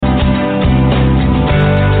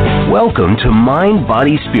Welcome to Mind,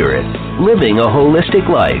 Body, Spirit, Living a Holistic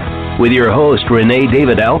Life with your host, Renè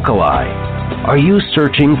David Alkalay. Are you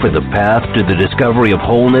searching for the path to the discovery of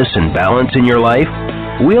wholeness and balance in your life?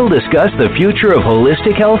 We'll discuss the future of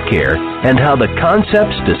holistic healthcare and how the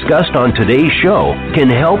concepts discussed on today's show can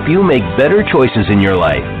help you make better choices in your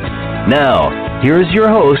life. Now, here's your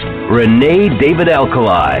host, Renè David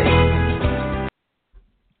Alkalay.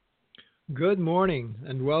 Good morning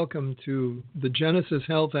and welcome to the Genesis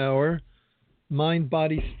Health Hour, Mind,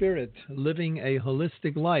 Body, Spirit, Living a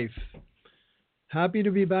Holistic Life. Happy to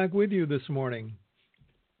be back with you this morning,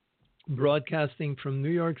 broadcasting from New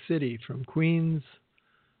York City, from Queens,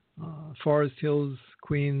 Forest Hills,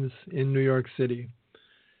 Queens in New York City.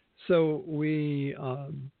 So we've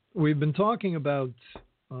been talking about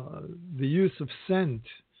the use of scent,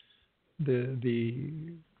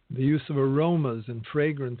 the use of aromas and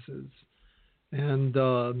fragrances. And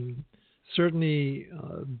certainly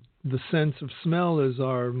the sense of smell is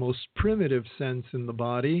our most primitive sense in the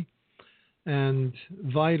body and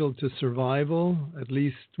vital to survival, at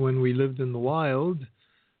least when we lived in the wild.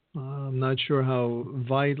 I'm not sure how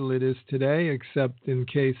vital it is today, except in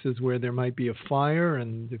cases where there might be a fire,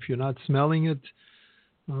 and if you're not smelling it,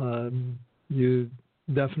 you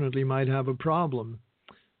definitely might have a problem.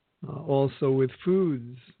 Also with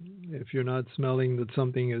foods, if you're not smelling that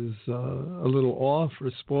something is a little off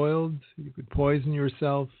or spoiled, you could poison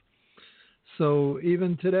yourself. So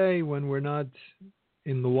even today, when we're not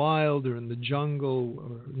in the wild or in the jungle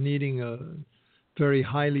or needing a very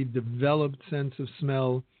highly developed sense of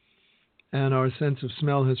smell, and our sense of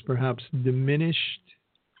smell has perhaps diminished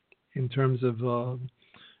in terms of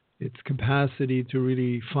its capacity to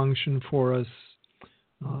really function for us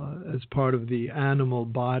as part of the animal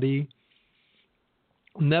body.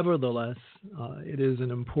 Nevertheless, it is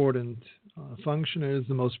an important function. It is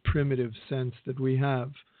the most primitive sense that we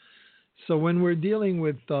have. So when we're dealing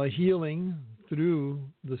with healing through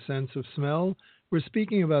the sense of smell, we're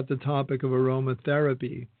speaking about the topic of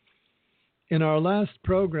aromatherapy. In our last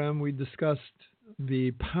program, we discussed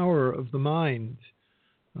the power of the mind,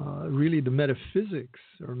 really the metaphysics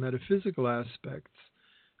or metaphysical aspects.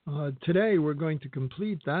 Today, we're going to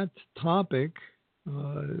complete that topic,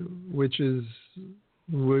 which is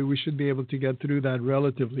we should be able to get through that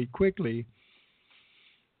relatively quickly.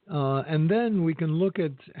 And then we can look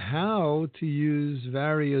at how to use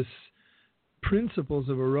various principles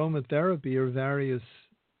of aromatherapy or various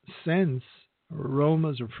scents, or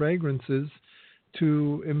aromas or fragrances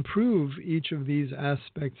to improve each of these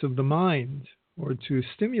aspects of the mind or to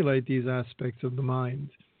stimulate these aspects of the mind.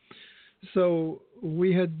 So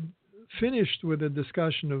we had finished with a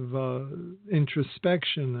discussion of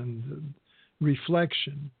introspection and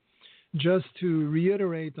reflection. Just to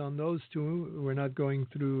reiterate on those two, we're not going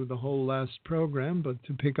through the whole last program, but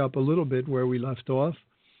to pick up a little bit where we left off.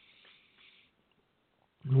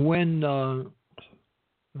 When the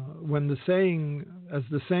saying, as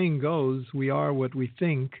the saying goes, we are what we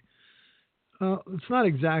think, it's not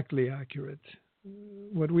exactly accurate.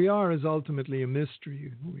 What we are is ultimately a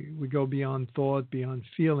mystery. We go beyond thought, beyond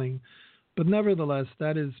feeling. But nevertheless,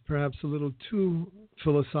 that is perhaps a little too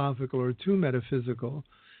philosophical or too metaphysical.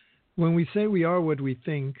 When we say we are what we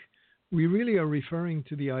think, we really are referring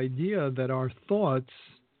to the idea that our thoughts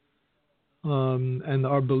and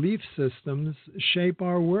our belief systems shape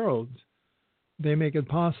our world. They make it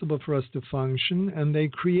possible for us to function, and they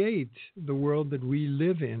create the world that we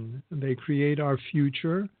live in. They create our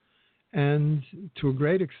future. And to a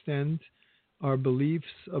great extent, our beliefs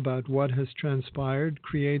about what has transpired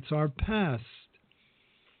creates our past.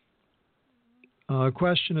 A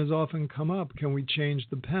question has often come up, can we change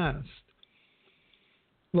the past?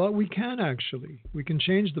 Well, we can actually. We can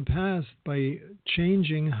change the past by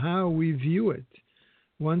changing how we view it.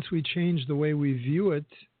 Once we change the way we view it,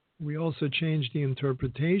 we also change the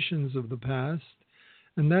interpretations of the past,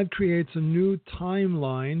 and that creates a new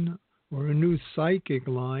timeline or a new psychic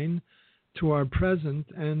line to our present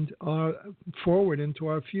and forward into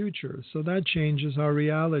our future. So that changes our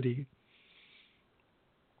reality.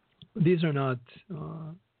 These are not,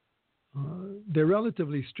 they're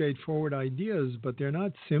relatively straightforward ideas, but they're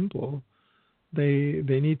not simple. They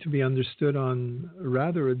need to be understood on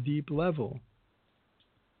rather a deep level.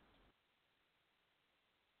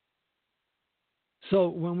 So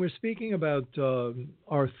when we're speaking about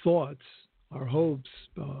our thoughts, our hopes,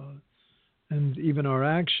 and even our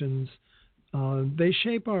actions, they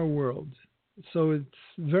shape our world. So it's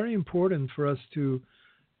very important for us to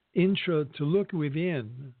look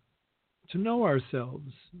within, to know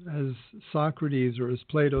ourselves. As Socrates, or as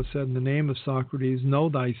Plato said in the name of Socrates, know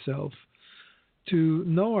thyself. To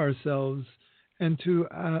know ourselves and to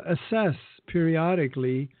assess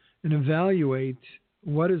periodically and evaluate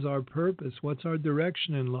what is our purpose, what's our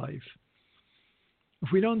direction in life.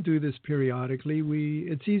 If we don't do this periodically,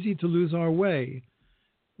 it's easy to lose our way.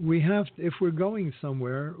 If we're going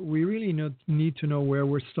somewhere, we really need to know where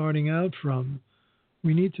we're starting out from.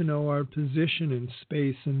 We need to know our position in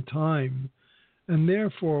space and time, and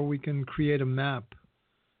therefore we can create a map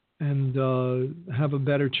and have a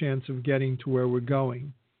better chance of getting to where we're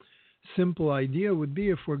going. Simple idea would be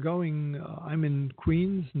if we're going, I'm in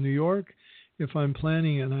Queens, New York, if I'm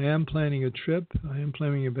planning, and I am planning a trip, I am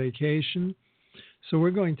planning a vacation, so we're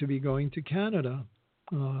going to be going to Canada,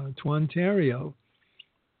 to Ontario.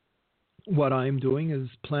 What I'm doing is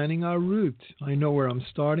planning our route. I know where I'm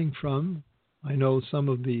starting from. I know some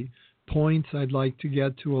of the points I'd like to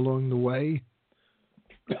get to along the way.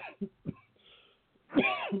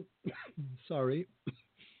 Sorry.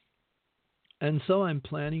 And so I'm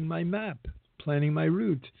planning my map, planning my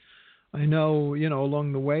route. I know,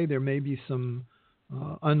 along the way there may be some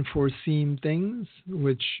unforeseen things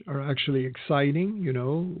which are actually exciting.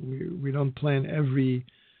 We don't plan every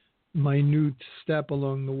minute step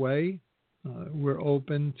along the way. We're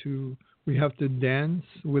open to, we have to dance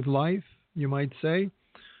with life, you might say.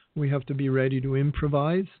 We have to be ready to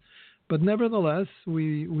improvise. But nevertheless,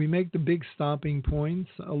 we make the big stopping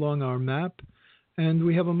points along our map, and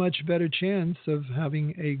we have a much better chance of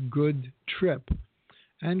having a good trip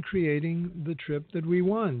and creating the trip that we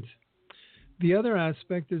want. The other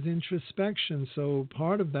aspect is introspection. So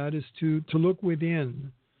part of that is to look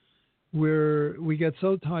within, where we get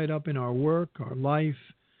so tied up in our work, our life,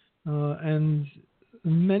 and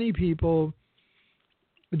many people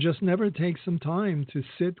just never take some time to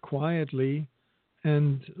sit quietly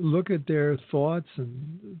and look at their thoughts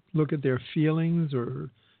and look at their feelings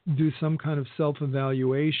or do some kind of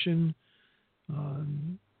self-evaluation.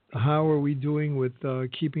 How are we doing with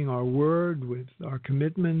keeping our word, with our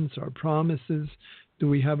commitments, our promises? Do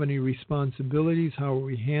we have any responsibilities? How are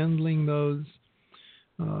we handling those?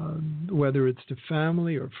 Whether it's to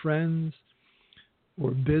family or friends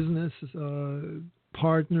or business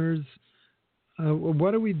partners.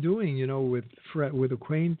 What are we doing, with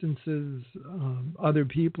acquaintances, other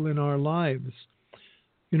people in our lives?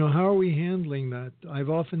 How are we handling that? I've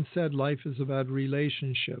often said life is about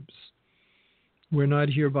relationships. We're not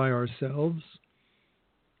here by ourselves.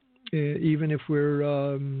 Even if we're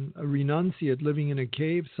a renunciate living in a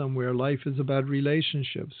cave somewhere, life is about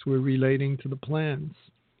relationships. We're relating to the plants,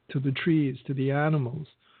 to the trees, to the animals,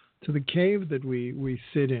 to the cave that we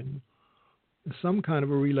sit in. Some kind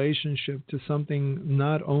of a relationship to something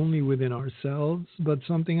not only within ourselves, but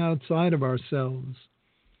something outside of ourselves.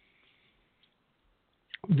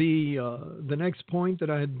 The next point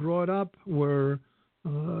that I had brought up was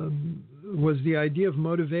the idea of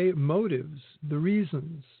motives, the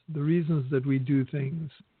reasons that we do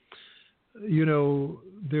things.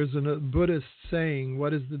 There's a Buddhist saying,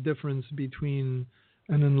 what is the difference between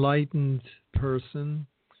an enlightened person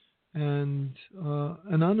and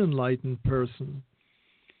an unenlightened person?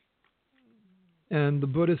 And the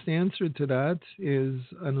Buddhist answer to that is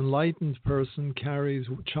an enlightened person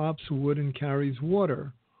chops wood and carries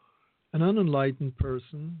water. An unenlightened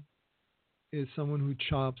person is someone who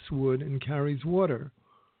chops wood and carries water.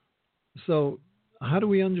 So how do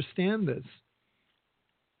we understand this?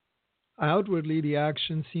 Outwardly, the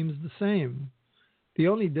action seems the same. The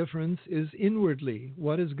only difference is inwardly.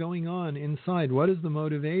 What is going on inside? What is the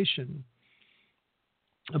motivation?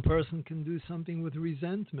 A person can do something with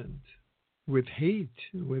resentment, with hate,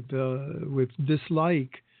 with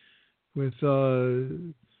dislike, with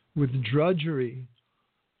drudgery.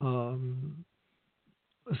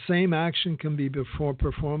 The same action can be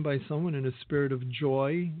performed by someone in a spirit of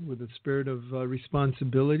joy, with a spirit of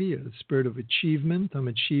responsibility, a spirit of achievement. I'm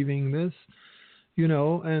achieving this,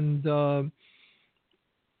 and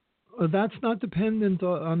that's not dependent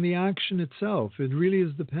on the action itself. It really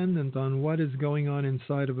is dependent on what is going on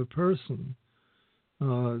inside of a person.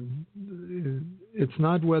 It's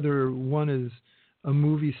not whether one is a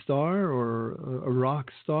movie star or a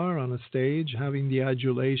rock star on a stage having the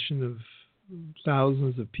adulation of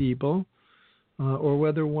thousands of people, or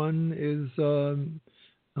whether one is in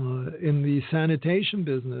the sanitation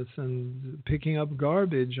business and picking up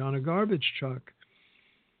garbage on a garbage truck.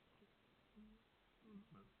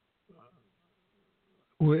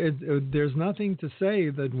 There's nothing to say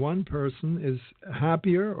that one person is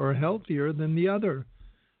happier or healthier than the other.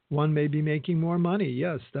 One may be making more money.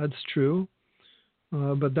 Yes, that's true.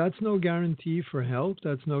 But that's no guarantee for health.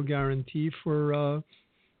 That's no guarantee for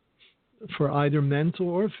either mental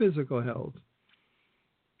or physical health.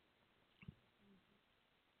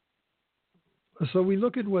 So we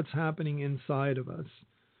look at what's happening inside of us.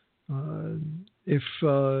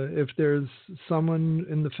 If there's someone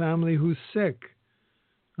in the family who's sick,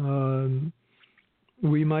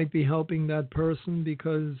 we might be helping that person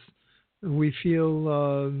because we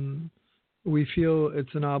feel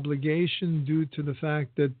it's an obligation due to the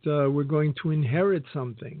fact that we're going to inherit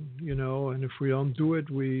something, and if we don't do it,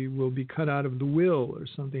 we will be cut out of the will or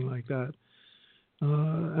something like that.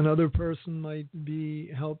 Another person might be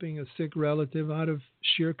helping a sick relative out of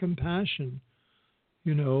sheer compassion,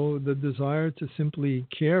 the desire to simply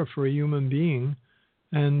care for a human being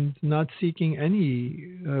and not seeking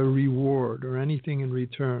any reward or anything in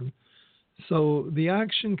return. So the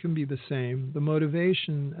action can be the same. The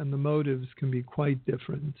motivation and the motives can be quite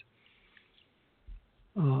different.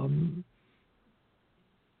 And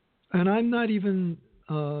I'm not even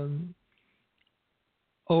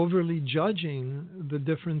overly judging the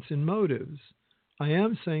difference in motives. I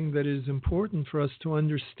am saying that it is important for us to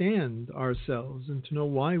understand ourselves and to know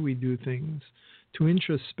why we do things, to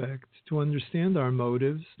introspect, to understand our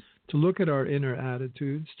motives, to look at our inner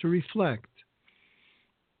attitudes, to reflect.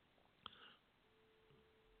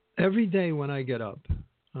 Every day when I get up,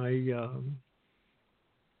 for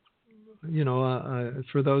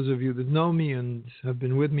those of you that know me and have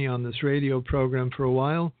been with me on this radio program for a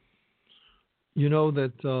while, you know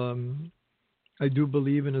that I do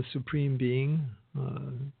believe in a supreme being.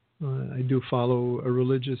 I do follow a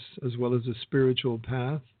religious as well as a spiritual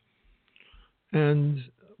path. And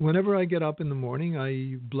whenever I get up in the morning,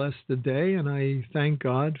 I bless the day and I thank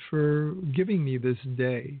God for giving me this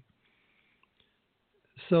day.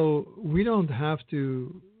 So we don't have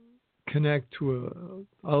to connect to an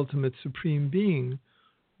ultimate supreme being,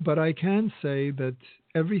 but I can say that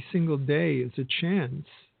every single day is a chance.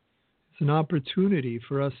 It's an opportunity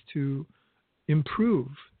for us to improve,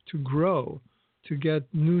 to grow, to get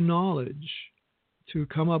new knowledge, to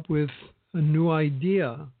come up with a new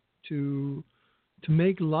idea, to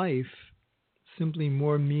make life simply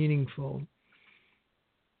more meaningful.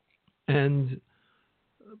 And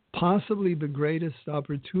possibly the greatest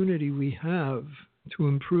opportunity we have to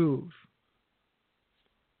improve,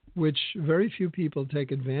 which very few people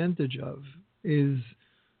take advantage of, is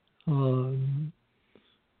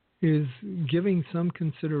giving some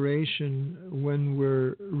consideration when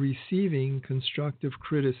we're receiving constructive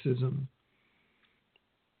criticism.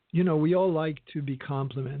 We all like to be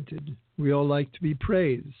complimented. We all like to be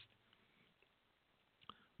praised.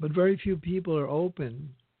 But very few people are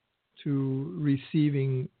open to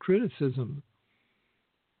receiving criticism.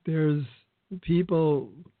 There's people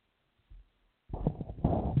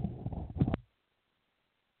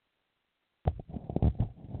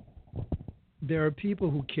there are people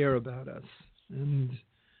who care about us, and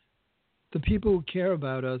the people who care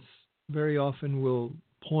about us very often will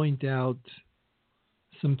point out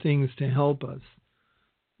some things to help us.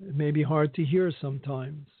 It may be hard to hear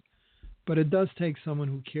sometimes, but it does take someone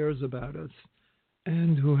who cares about us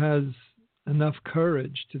and who has enough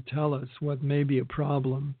courage to tell us what may be a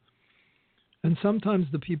problem. And sometimes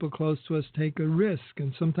the people close to us take a risk,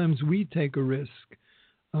 and sometimes we take a risk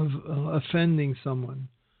of offending someone.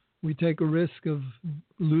 We take a risk of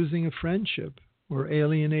losing a friendship or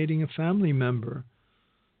alienating a family member.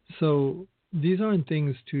 So these aren't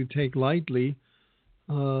things to take lightly.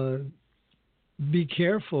 Be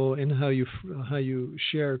careful in how you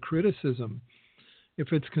share criticism.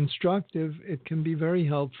 If it's constructive, it can be very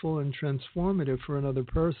helpful and transformative for another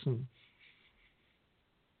person.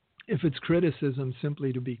 If it's criticism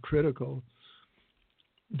simply to be critical,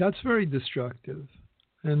 that's very destructive.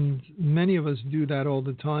 And many of us do that all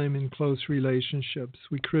the time in close relationships.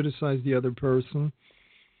 We criticize the other person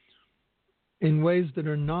in ways that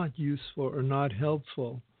are not useful or not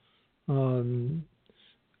helpful. When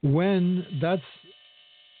that's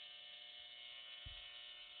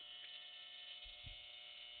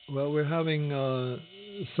well, we're having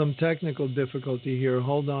some technical difficulty here.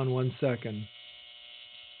 Hold on one second.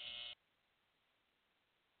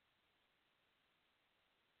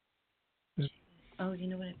 Oh, you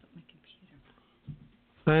know what? I put my computer.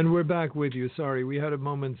 And we're back with you. Sorry, we had a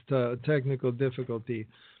moment's technical difficulty.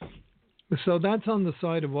 So that's on the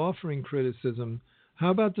side of offering criticism.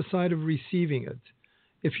 How about the side of receiving it?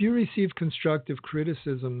 If you receive constructive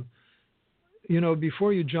criticism,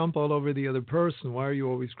 before you jump all over the other person, why are you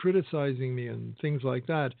always criticizing me and things like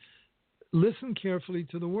that, listen carefully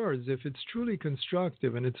to the words. If it's truly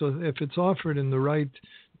constructive and if it's offered in the right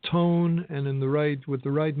tone and with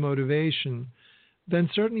the right motivation, then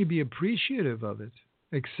certainly be appreciative of it.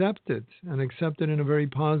 Accept it, and accept it in a very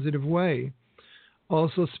positive way.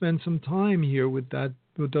 Also spend some time here with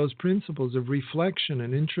those principles of reflection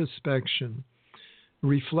and introspection.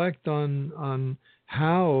 reflect on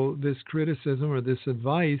how this criticism or this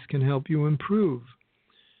advice can help you improve.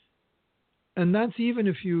 And that's even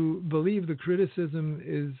if you believe the criticism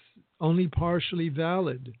is only partially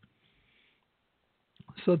valid.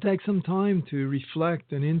 So take some time to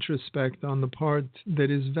reflect and introspect on the part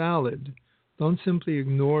that is valid. Don't simply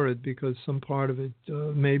ignore it because some part of it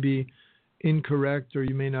may be incorrect or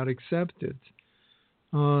you may not accept it.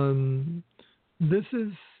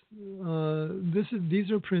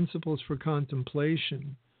 These are principles for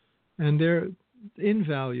contemplation, and they're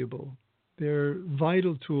invaluable. They're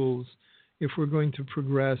vital tools if we're going to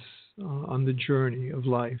progress on the journey of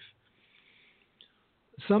life.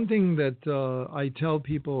 Something that I tell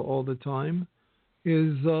people all the time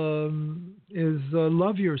is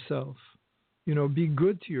love yourself. Be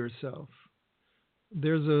good to yourself.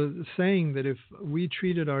 There's a saying that if we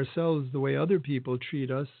treated ourselves the way other people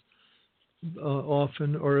treat us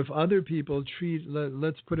often, or if other people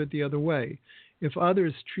let's put it the other way, if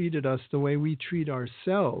others treated us the way we treat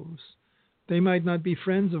ourselves, they might not be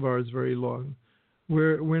friends of ours very long.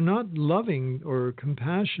 We're not loving or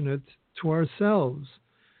compassionate to ourselves.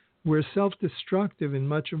 We're self-destructive in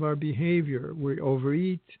much of our behavior. We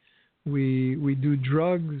overeat, we do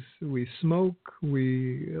drugs, we smoke,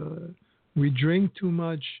 we drink too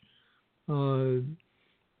much.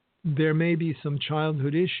 There may be some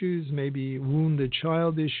childhood issues, maybe wounded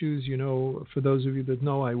child issues. For those of you that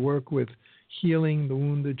know, I work with healing the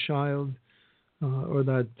wounded child, or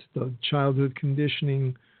that the childhood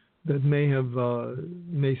conditioning that may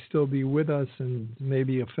still be with us and may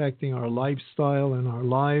be affecting our lifestyle and our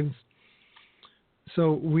lives.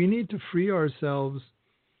 So we need to free ourselves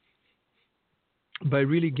by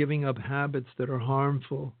really giving up habits that are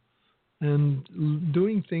harmful and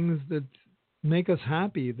doing things that make us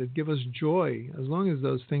happy, that give us joy, as long as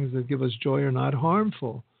those things that give us joy are not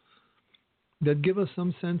harmful, that give us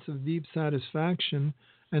some sense of deep satisfaction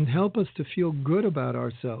and help us to feel good about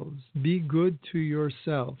ourselves. Be good to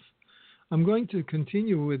yourself. I'm going to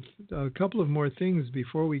continue with a couple of more things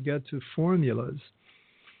before we get to formulas.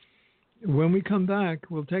 When we come back,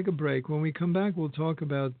 we'll take a break. When we come back, we'll talk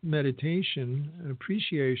about meditation,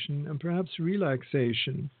 appreciation, and perhaps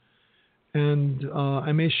relaxation. And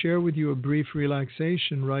I may share with you a brief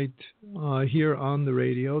relaxation right here on the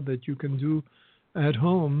radio that you can do at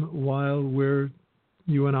home while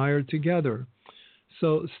you and I are together.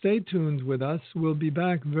 So stay tuned with us. We'll be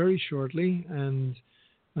back very shortly, and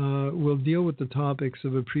we'll deal with the topics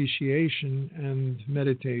of appreciation and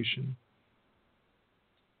meditation.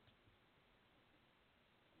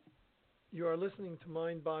 You are listening to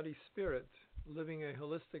Mind, Body, Spirit, Living a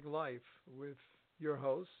Holistic Life with your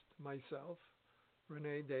host, myself,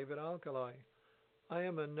 Renè David Alkalay. I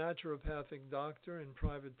am a naturopathic doctor in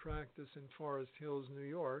private practice in Forest Hills, New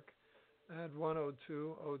York, at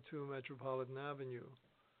 10202 Metropolitan Avenue.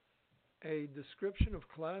 A description of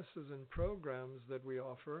classes and programs that we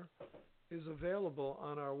offer is available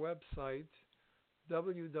on our website,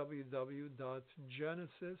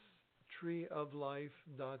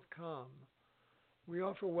 www.genesistrueoflife.com. We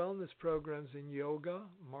offer wellness programs in yoga,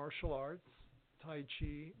 martial arts, Tai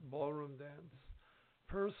Chi, ballroom dance,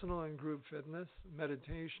 personal and group fitness,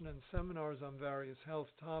 meditation, and seminars on various health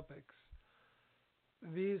topics.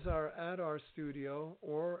 These are at our studio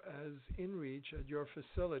or as in reach at your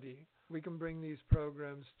facility. We can bring these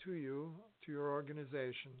programs to you, to your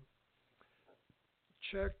organization.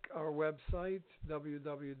 Check our website,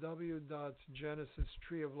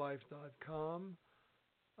 www.genesistrueoflife.com,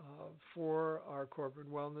 for our corporate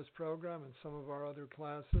wellness program and some of our other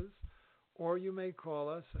classes. Or you may call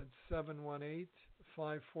us at 718-544-5997.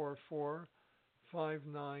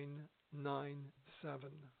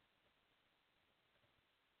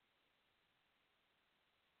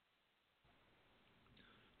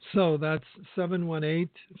 So that's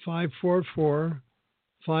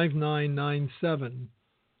 718-544-5997.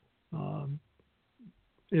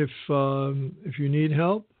 If you need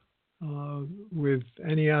help with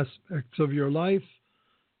any aspects of your life,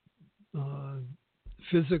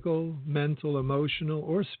 physical, mental, emotional,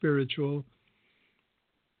 or spiritual,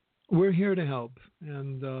 we're here to help.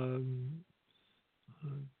 And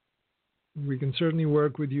we can certainly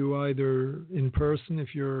work with you either in person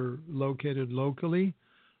if you're located locally,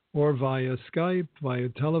 or via Skype, via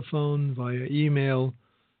telephone, via email.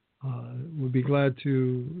 We'll be glad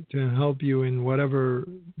to help you in whatever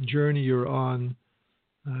journey you're on.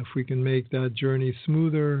 If we can make that journey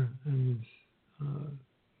smoother and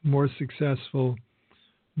more successful,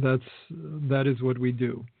 that is what we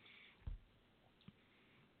do.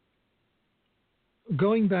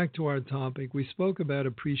 Going back to our topic, we spoke about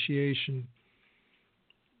appreciation.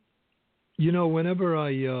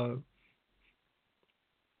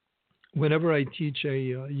 Whenever I teach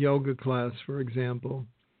a yoga class, for example,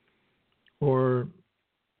 or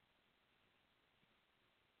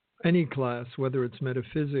any class, whether it's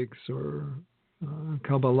metaphysics or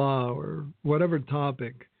Kabbalah or whatever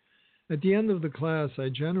topic, at the end of the class, I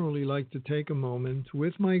generally like to take a moment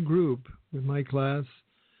with my group, with my class,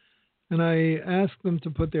 and I ask them to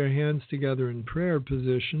put their hands together in prayer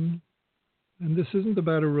position. And this isn't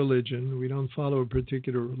about a religion. We don't follow a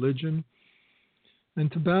particular religion.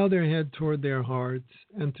 And to bow their head toward their heart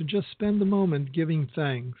and to just spend a moment giving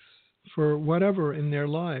thanks for whatever in their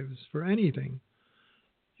lives, for anything.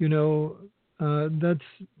 That's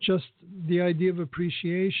just the idea of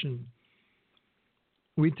appreciation.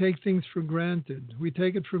 We take things for granted. We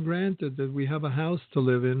take it for granted that we have a house to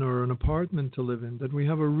live in or an apartment to live in, that we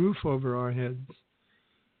have a roof over our heads.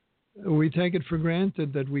 We take it for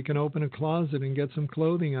granted that we can open a closet and get some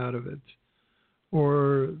clothing out of it.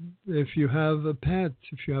 Or if you have a pet,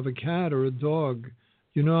 if you have a cat or a dog,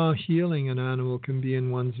 you know how healing an animal can be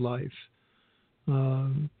in one's life.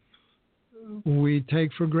 We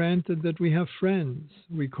take for granted that we have friends.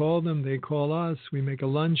 We call them, they call us, we make a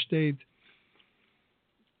lunch date.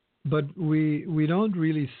 But we don't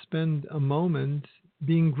really spend a moment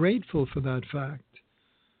being grateful for that fact.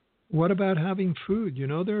 What about having food?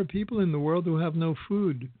 There are people in the world who have no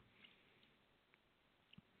food.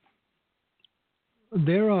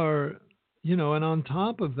 There are, and on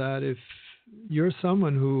top of that, if you're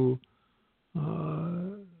someone who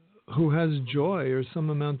has joy or some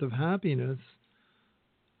amount of happiness,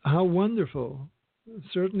 how wonderful.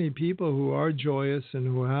 Certainly people who are joyous and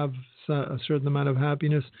who have a certain amount of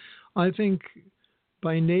happiness, I think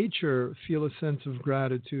by nature feel a sense of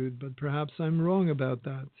gratitude, but perhaps I'm wrong about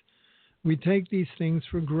that. We take these things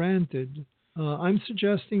for granted. I'm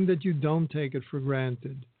suggesting that you don't take it for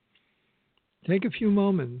granted. Take a few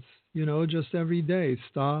moments, just every day.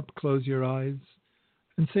 Stop, close your eyes,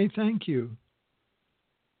 and say thank you.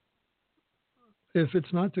 If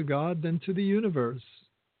it's not to God, then to the universe.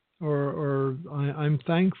 Or I'm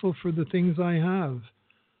thankful for the things I have.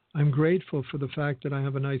 I'm grateful for the fact that I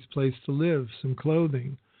have a nice place to live, some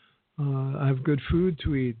clothing. I have good food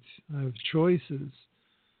to eat. I have choices.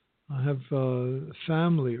 I have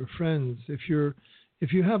family or friends. If you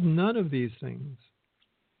have none of these things,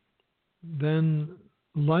 then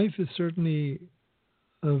life is certainly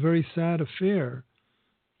a very sad affair.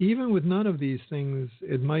 Even with none of these things,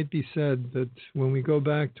 it might be said that when we go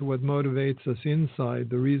back to what motivates us inside,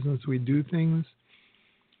 the reasons we do things,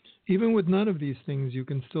 even with none of these things, you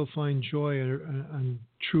can still find joy and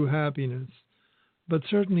true happiness. But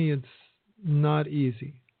certainly it's not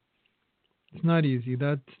easy. It's not easy.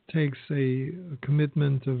 That takes a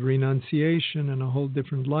commitment of renunciation and a whole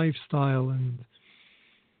different lifestyle and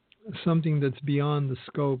something that's beyond the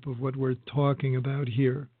scope of what we're talking about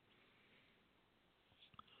here.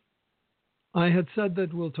 I had said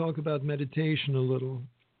that we'll talk about meditation a little.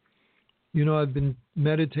 I've been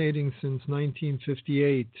meditating since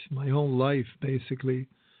 1958, my whole life basically.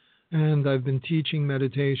 And I've been teaching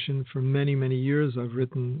meditation for many, many years. I've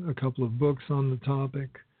written a couple of books on the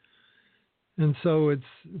topic. And so it's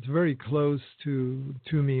very close to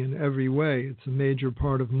me in every way. It's a major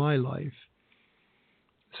part of my life.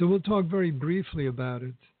 So we'll talk very briefly about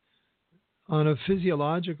it. On a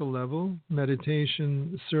physiological level,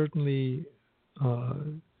 meditation certainly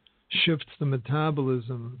shifts the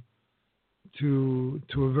metabolism to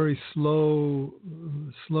a very slow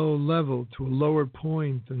level, to a lower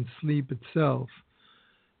point than sleep itself.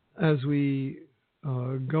 As we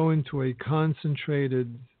go into a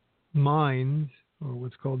concentrated mind, or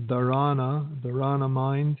what's called dharana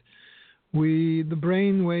mind, the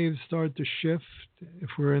brain waves start to shift if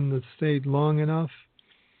we're in the state long enough,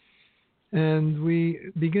 and we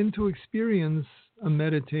begin to experience a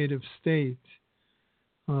meditative state.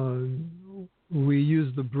 We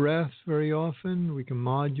use the breath very often. We can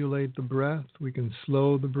modulate the breath. We can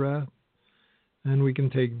slow the breath. And we can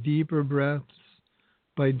take deeper breaths.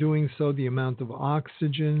 By doing so, the amount of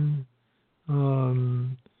oxygen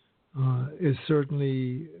is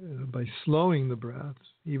certainly, by slowing the breath,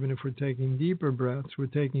 even if we're taking deeper breaths, we're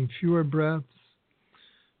taking fewer breaths.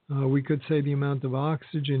 We could say the amount of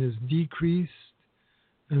oxygen is decreased.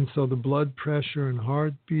 And so the blood pressure and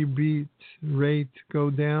heartbeat rate go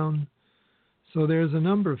down. So there's a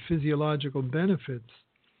number of physiological benefits.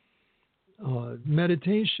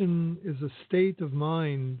 Meditation is a state of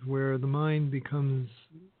mind where the mind becomes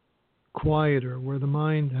quieter, where the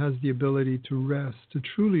mind has the ability to rest, to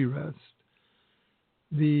truly rest.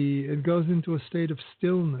 It goes into a state of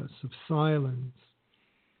stillness, of silence.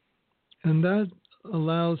 And that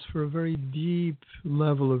allows for a very deep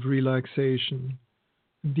level of relaxation,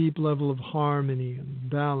 a deep level of harmony and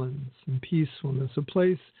balance and peacefulness, a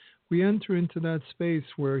place we enter into that space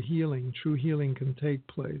where healing, true healing, can take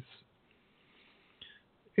place.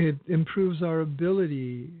 It improves our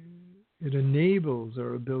ability, it enables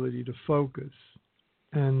our ability to focus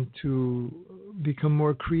and to become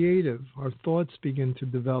more creative. Our thoughts begin to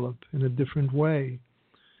develop in a different way.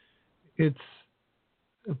 It's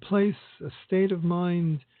a place, a state of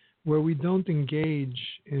mind where we don't engage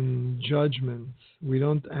in judgments. We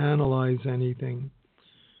don't analyze anything.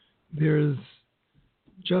 There's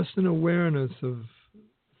just an awareness of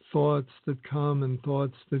thoughts that come and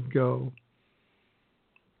thoughts that go,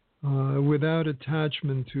 without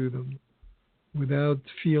attachment to them, without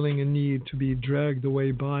feeling a need to be dragged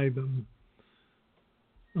away by them.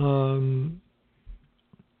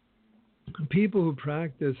 People who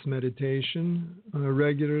practice meditation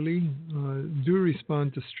regularly do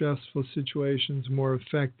respond to stressful situations more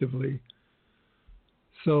effectively.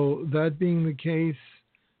 So that being the case,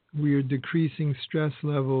 we are decreasing stress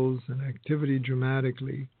levels and activity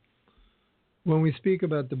dramatically. When we speak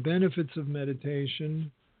about the benefits of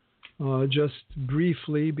meditation, just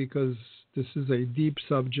briefly, because this is a deep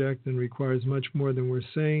subject and requires much more than we're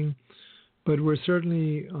saying, but we're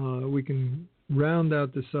certainly, we can round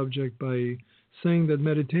out the subject by saying that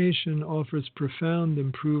meditation offers profound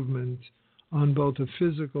improvement on both a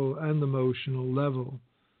physical and emotional level.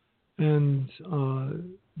 And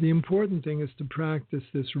the important thing is to practice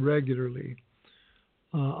this regularly.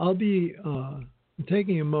 I'll be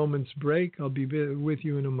taking a moment's break. I'll be with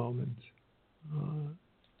you in a moment.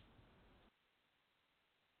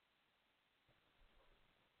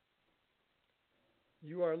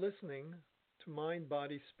 You are listening to Mind,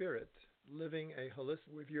 Body, Spirit, Living a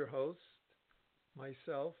Holistic, with your host,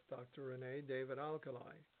 myself, Dr. Renè David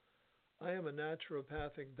Alkalay. I am a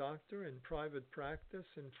naturopathic doctor in private practice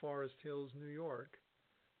in Forest Hills, New York,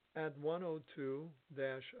 at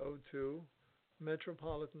 102-02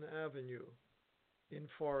 Metropolitan Avenue in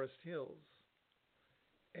Forest Hills.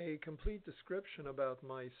 A complete description about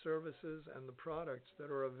my services and the products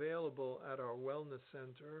that are available at our wellness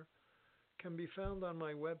center can be found on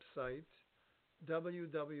my website,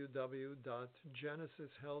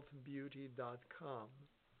 www.genesishealthbeauty.com.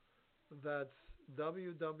 That's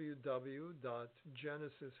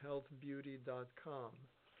www.genesishealthbeauty.com.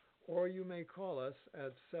 Or you may call us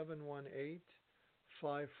at 718-544-5997.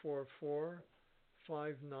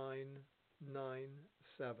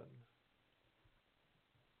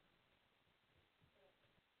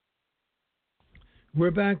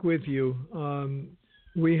 We're back with you.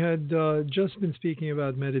 We had just been speaking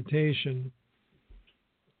about meditation.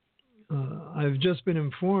 I've just been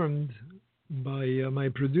informed by my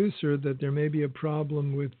producer that there may be a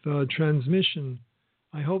problem with transmission.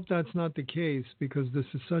 I hope that's not the case, because this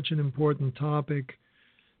is such an important topic.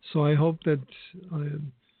 So I hope that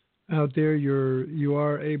out there you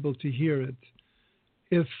are able to hear it.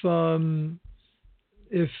 If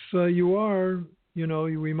you are,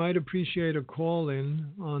 we might appreciate a call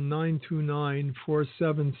in on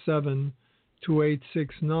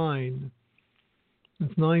 929-477-2869.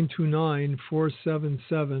 It's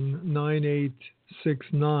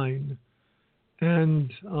 929-477-9869.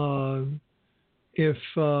 And if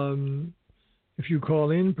you call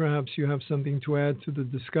in, perhaps you have something to add to the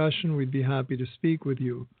discussion, we'd be happy to speak with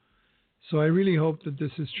you. So I really hope that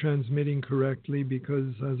this is transmitting correctly,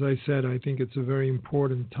 because, as I said, I think it's a very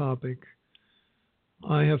important topic.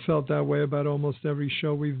 I have felt that way about almost every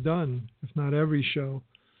show we've done, if not every show.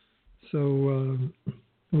 So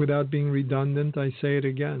without being redundant, I say it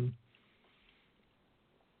again.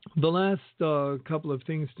 The last couple of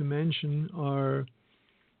things to mention are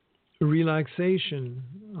relaxation.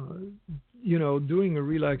 Doing a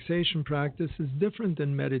relaxation practice is different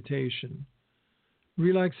than meditation.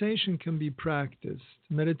 Relaxation can be practiced.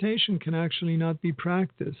 Meditation can actually not be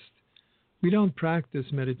practiced. We don't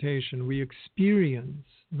practice meditation. We experience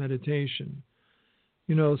meditation.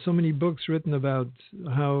 So many books written about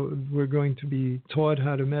how we're going to be taught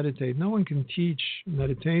how to meditate. No one can teach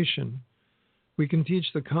meditation. We can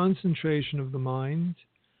teach the concentration of the mind.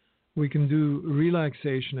 We can do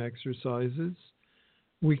relaxation exercises.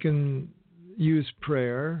 We can use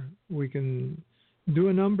prayer. We can do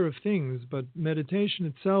a number of things, but meditation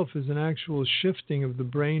itself is an actual shifting of the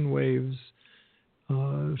brain waves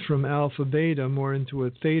from alpha beta more into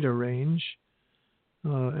a theta range.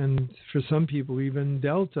 And for some people, even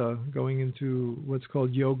delta, going into what's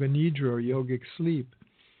called yoga nidra or yogic sleep.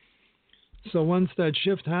 So once that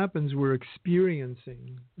shift happens, we're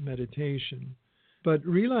experiencing meditation. But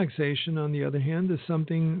relaxation, on the other hand, is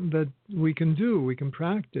something that we can do, we can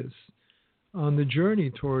practice on the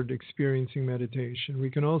journey toward experiencing meditation.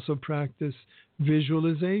 We can also practice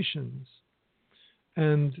visualizations.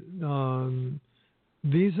 And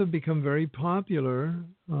these have become very popular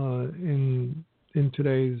in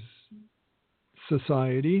today's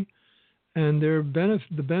society, and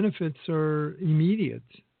the benefits are immediate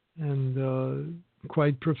and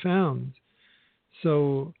quite profound.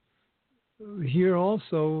 So here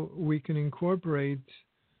also we can incorporate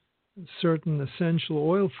certain essential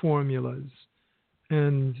oil formulas,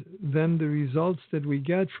 and then the results that we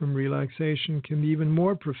get from relaxation can be even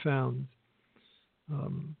more profound,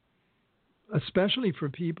 especially for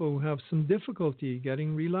people who have some difficulty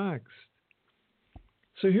getting relaxed.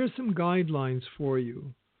 So here's some guidelines for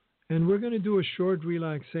you. And we're going to do a short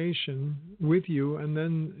relaxation with you, and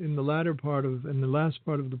then in the last part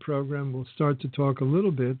of the program, we'll start to talk a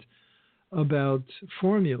little bit about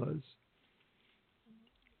formulas.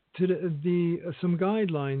 Some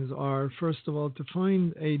guidelines are, first of all, to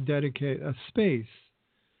find a space.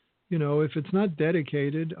 You know, if it's not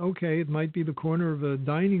dedicated, okay, it might be the corner of a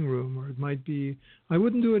dining room, or it might be, I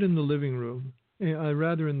wouldn't do it in the living room,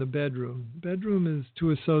 rather in the bedroom. Bedroom is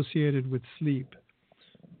too associated with sleep.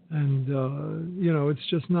 And, it's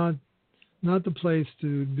just not the place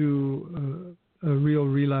to do a real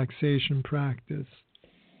relaxation practice.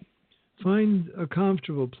 Find a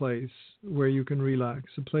comfortable place where you can relax,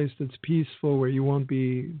 a place that's peaceful, where you won't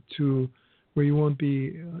be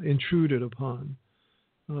intruded upon.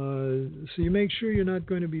 So you make sure you're not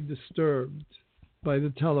going to be disturbed by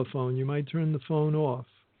the telephone. You might turn the phone off.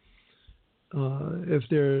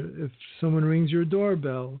 If someone rings your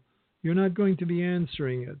doorbell, you're not going to be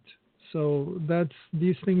answering it. So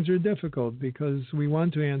these things are difficult because we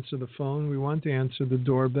want to answer the phone, we want to answer the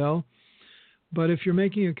doorbell. But if you're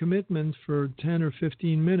making a commitment for 10 or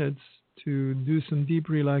 15 minutes to do some deep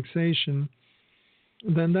relaxation,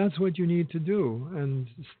 then that's what you need to do, and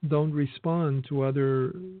don't respond to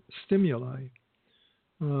other stimuli.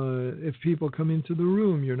 If people come into the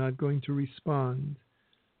room, you're not going to respond.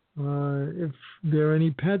 If there are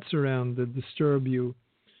any pets around that disturb you,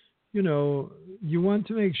 you want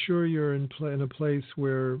to make sure you're in a place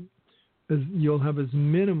where you'll have as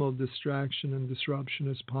minimal distraction and disruption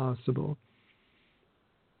as possible.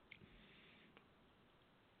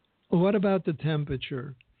 What about the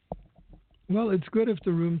temperature? Well, it's good if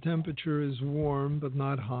the room temperature is warm but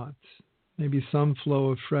not hot. Maybe some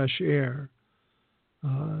flow of fresh air.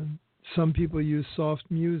 Some people use soft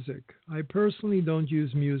music. I personally don't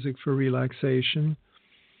use music for relaxation.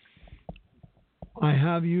 I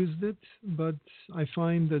have used it, but I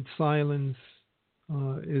find that silence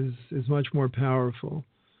is much more powerful.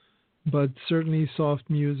 But certainly soft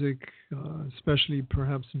music, especially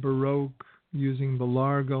perhaps Baroque, using the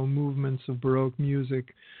largo movements of Baroque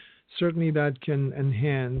music, certainly that can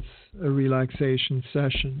enhance a relaxation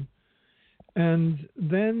session. And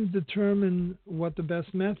then determine what the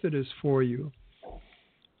best method is for you.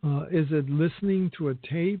 Is it listening to a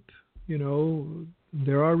tape?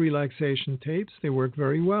 There are relaxation tapes. They work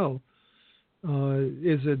very well.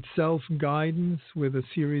 Is it self-guidance with a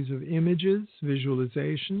series of images,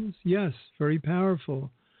 visualizations? Yes, very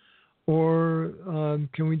powerful. Or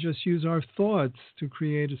can we just use our thoughts to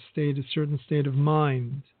create a certain state of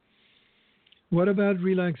mind? What about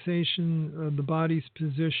relaxation, the body's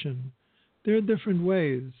position? There are different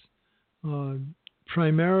ways.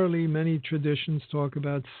 Primarily, many traditions talk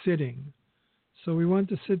about sitting. So we want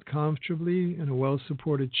to sit comfortably in a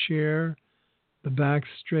well-supported chair, the back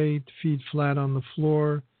straight, feet flat on the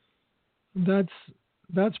floor.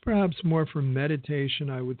 That's perhaps more for meditation,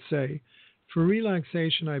 I would say. For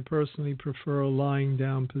relaxation, I personally prefer a lying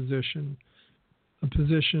down position, a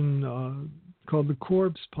position called the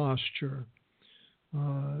corpse posture,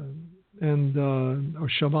 or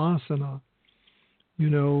shavasana,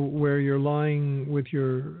 where you're lying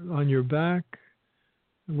on your back,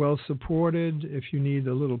 well supported. If you need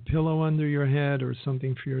a little pillow under your head or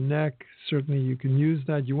something for your neck, certainly you can use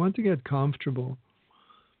that. You want to get comfortable.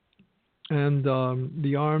 And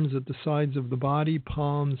the arms at the sides of the body,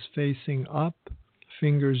 palms facing up,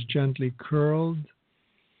 fingers gently curled,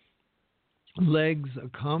 legs a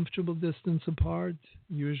comfortable distance apart,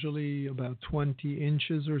 usually about 20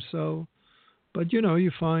 inches or so. But,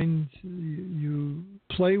 you find, you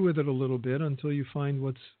play with it a little bit until you find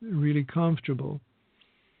what's really comfortable.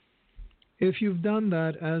 If you've done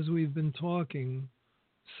that as we've been talking,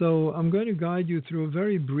 so I'm going to guide you through a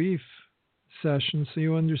very brief session so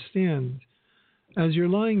you understand. As you're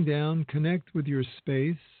lying down, connect with your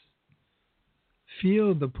space.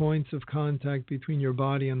 Feel the points of contact between your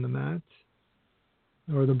body and the mat.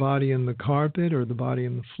 or the body in the carpet or the body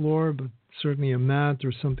in the floor, but certainly a mat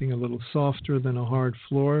or something a little softer than a hard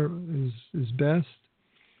floor is best.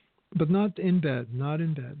 But not in bed, not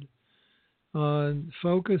in bed.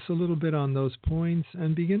 Focus a little bit on those points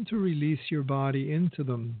and begin to release your body into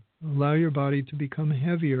them. Allow your body to become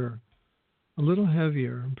heavier, a little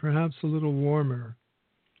heavier, perhaps a little warmer.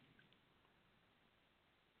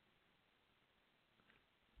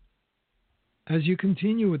 As you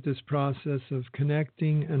continue with this process of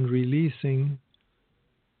connecting and releasing,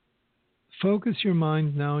 focus your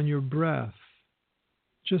mind now on your breath.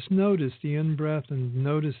 Just notice the in-breath and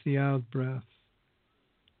notice the out-breath.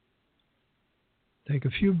 Take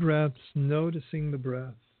a few breaths, noticing the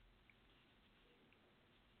breath.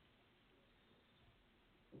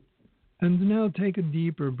 And now take a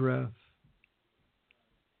deeper breath.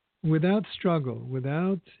 Without struggle,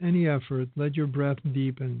 without any effort, let your breath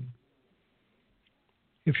deepen.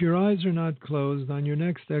 If your eyes are not closed, on your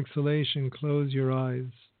next exhalation, close your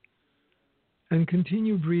eyes. And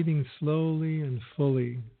continue breathing slowly and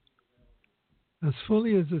fully as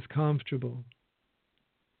is comfortable.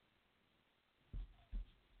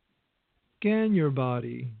 Scan your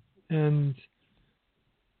body and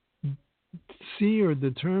see or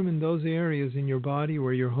determine those areas in your body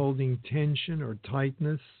where you're holding tension or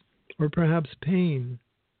tightness or perhaps pain.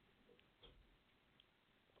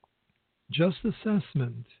 Just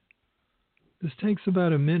assessment. This takes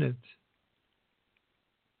about a minute.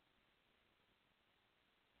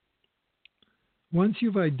 Once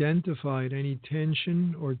you've identified any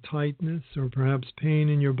tension or tightness or perhaps pain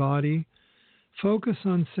in your body, focus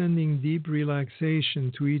on sending deep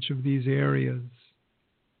relaxation to each of these areas.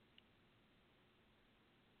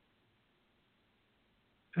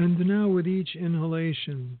 And now with each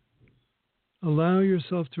inhalation, allow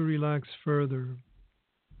yourself to relax further.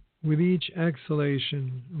 With each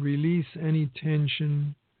exhalation, release any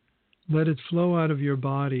tension. Let it flow out of your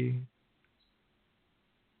body.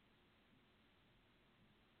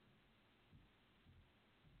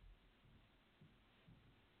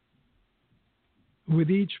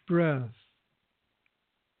 With each breath,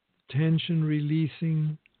 tension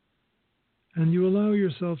releasing, and you allow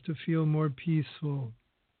yourself to feel more peaceful,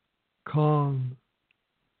 calm,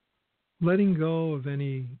 letting go of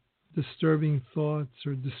any disturbing thoughts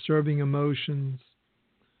or disturbing emotions.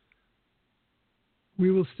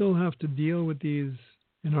 We will still have to deal with these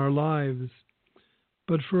in our lives,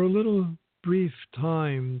 but for a little brief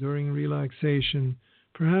time during relaxation,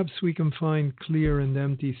 perhaps we can find clear and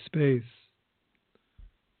empty space.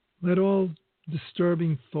 Let all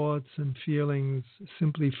disturbing thoughts and feelings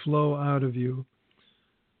simply flow out of you.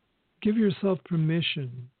 Give yourself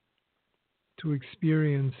permission to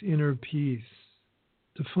experience inner peace,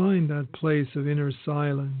 to find that place of inner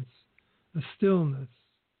silence, a stillness.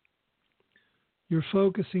 You're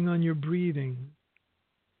focusing on your breathing,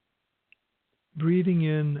 breathing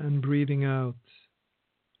in and breathing out,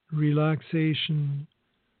 relaxation,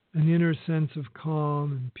 an inner sense of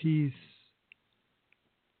calm and peace,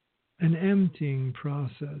 an emptying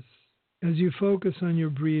process. As you focus on your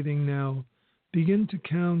breathing now, begin to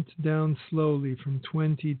count down slowly from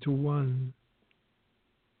 20 to 1.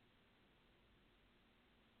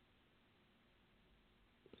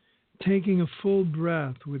 Taking a full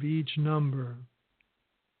breath with each number.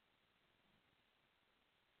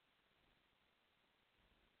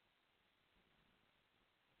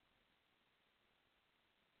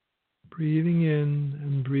 Breathing in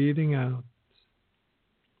and breathing out.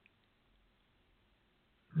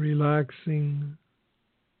 Relaxing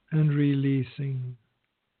and releasing.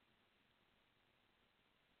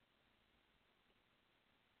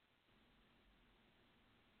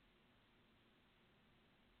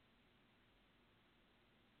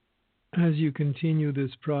 As you continue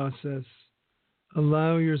this process,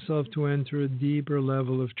 allow yourself to enter a deeper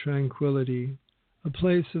level of tranquility, a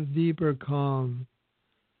place of deeper calm,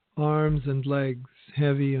 arms and legs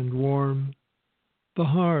heavy and warm, the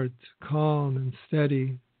heart calm and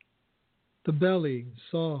steady, the belly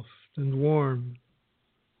soft and warm,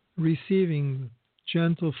 receiving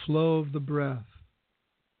gentle flow of the breath.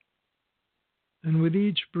 And with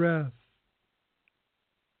each breath,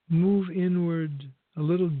 move inward a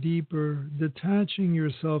little deeper, detaching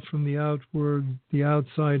yourself from the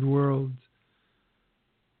outside world,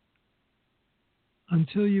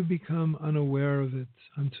 until you become unaware of it,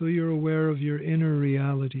 until you're aware of your inner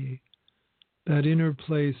reality, that inner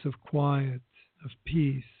place of quiet, of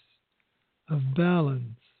peace, of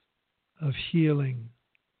balance, of healing.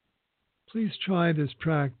 Please try this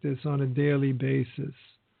practice on a daily basis,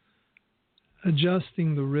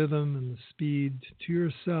 adjusting the rhythm and the speed to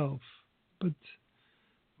yourself, but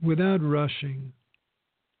without rushing,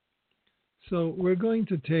 So we're going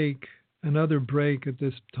to take another break at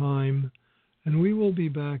this time, and we will be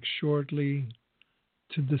back shortly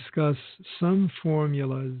to discuss some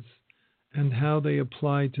formulas and how they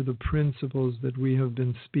apply to the principles that we have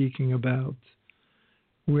been speaking about.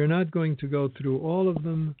 We're not going to go through all of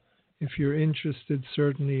them. If you're interested,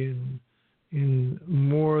 certainly in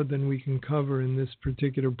more than we can cover in this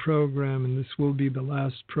particular program, and this will be the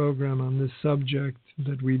last program on this subject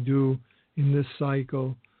that we do in this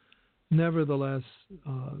cycle. Nevertheless,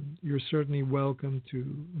 you're certainly welcome to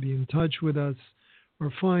be in touch with us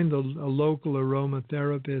or find a local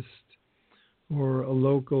aromatherapist or a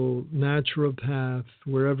local naturopath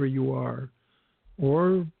wherever you are.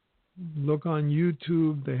 Or look on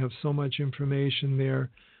YouTube. They have so much information there.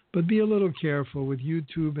 But be a little careful with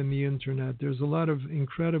YouTube and the internet. There's a lot of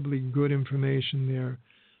incredibly good information there,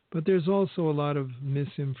 but there's also a lot of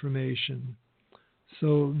misinformation.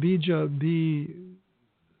 So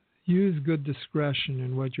use good discretion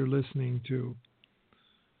in what you're listening to.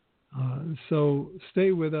 So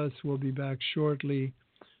stay with us. We'll be back shortly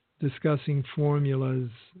discussing formulas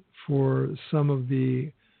for some of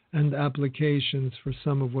and applications for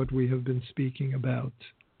some of what we have been speaking about.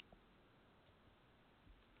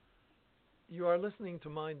 You are listening to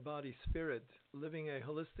Mind, Body, Spirit, Living a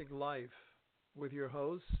Holistic Life with your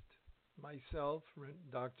host, myself,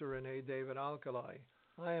 Dr. Renè David Alkalay.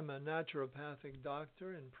 I am a naturopathic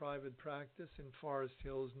doctor in private practice in Forest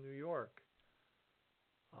Hills, New York,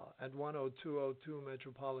 at 10202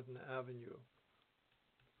 Metropolitan Avenue.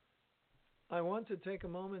 I want to take a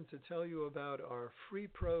moment to tell you about our free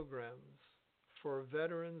programs for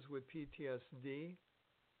veterans with PTSD,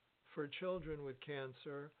 for children with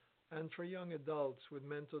cancer, and for young adults with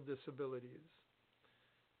mental disabilities.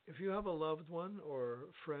 If you have a loved one or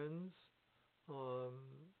friends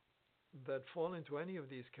that fall into any of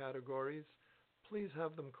these categories, please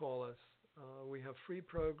have them call us. We have free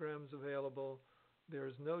programs available. There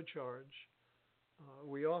is no charge.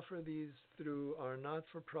 We offer these through our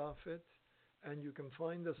not-for-profit, and you can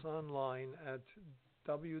find us online at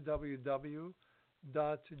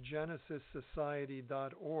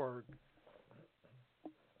www.genesissociety.org.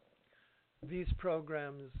 These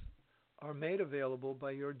programs are made available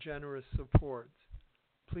by your generous support.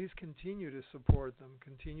 Please continue to support them.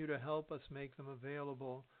 Continue to help us make them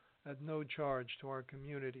available at no charge to our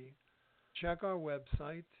community. Check our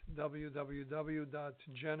website,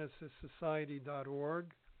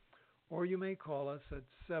 www.genesissociety.org, or you may call us at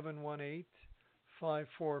 718-544-5997.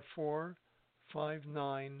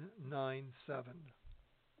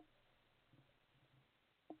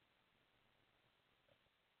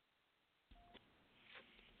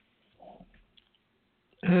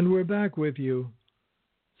 And we're back with you.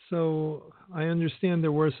 So I understand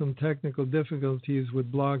there were some technical difficulties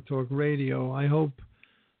with Blog Talk Radio. I hope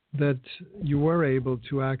that you were able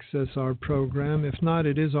to access our program. If not,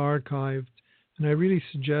 it is archived, and I really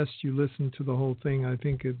suggest you listen to the whole thing. I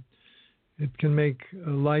think it can make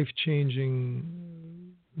a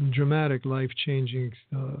life-changing, dramatic life-changing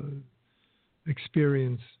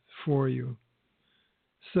experience for you.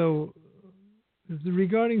 So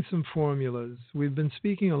regarding some formulas, we've been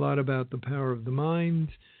speaking a lot about the power of the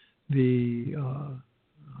mind.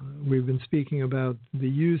 We've been speaking about the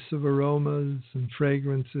use of aromas and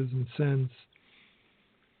fragrances and scents.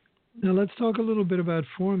 Now let's talk a little bit about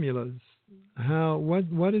formulas.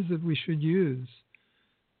 What is it we should use?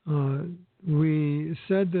 We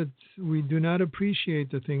said that we do not appreciate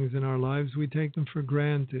the things in our lives. We take them for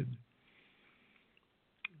granted.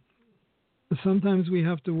 Sometimes we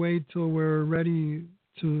have to wait till we're ready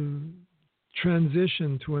to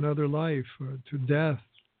transition to another life or to death,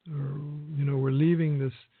 or we're leaving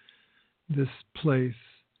this place,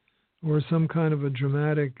 or some kind of a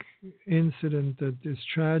dramatic incident that is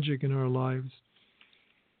tragic in our lives.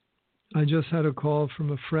 I just had a call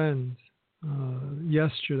from a friend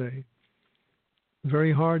yesterday,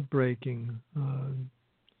 very heartbreaking.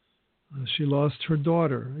 She lost her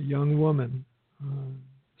daughter, a young woman,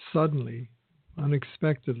 suddenly,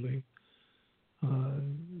 unexpectedly.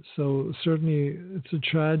 So certainly it's a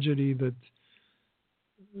tragedy that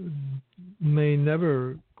may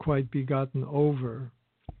never quite be gotten over.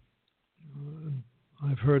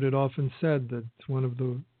 I've heard it often said that one of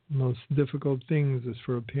the most difficult things is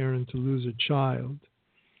for a parent to lose a child.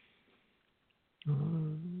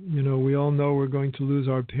 We all know we're going to lose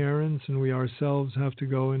our parents, and we ourselves have to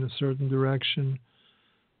go in a certain direction.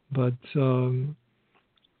 But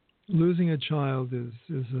losing a child is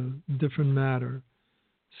a different matter.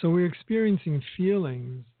 So we're experiencing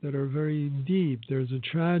feelings that are very deep. There's a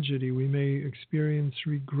tragedy. We may experience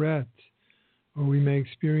regret, or we may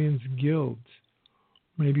experience guilt,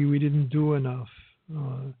 Maybe we didn't do enough.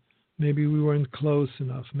 Maybe we weren't close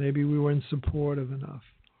enough. Maybe we weren't supportive enough.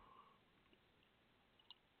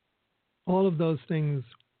 All of those things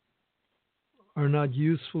are not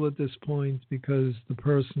useful at this point because the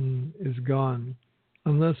person is gone,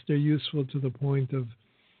 unless they're useful to the point of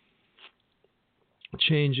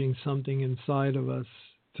changing something inside of us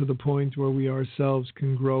to the point where we ourselves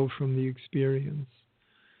can grow from the experience.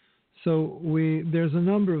 So there's a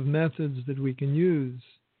number of methods that we can use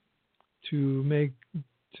to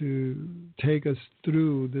take us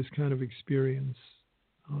through this kind of experience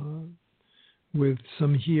with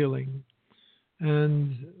some healing.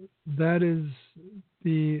 And that is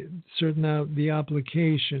the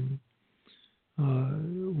application,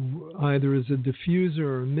 either as a diffuser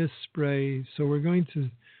or a mist spray. So we're going to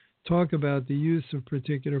talk about the use of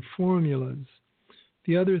particular formulas.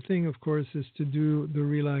 The other thing, of course, is to do a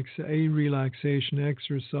relaxation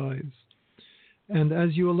exercise. And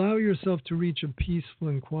as you allow yourself to reach a peaceful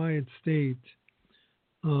and quiet state,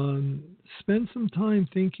 spend some time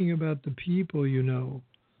thinking about the people you know.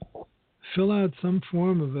 Fill out some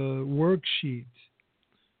form of a worksheet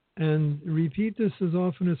and repeat this as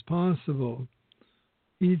often as possible.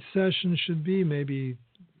 Each session should be maybe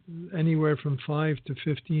anywhere from 5 to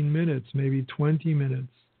 15 minutes, maybe 20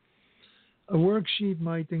 minutes. A worksheet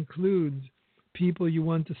might include people you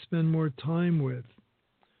want to spend more time with.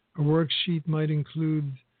 A worksheet might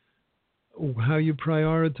include how you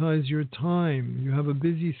prioritize your time. You have a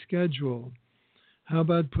busy schedule. How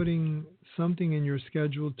about putting something in your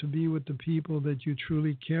schedule to be with the people that you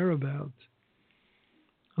truly care about?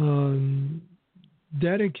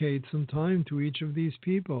 Dedicate some time to each of these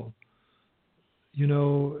people. You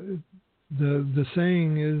know, the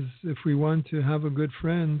saying is, if we want to have a good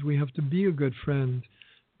friend, we have to be a good friend.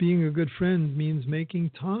 Being a good friend means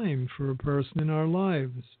making time for a person in our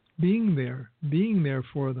lives, being there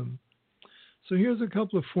for them. So here's a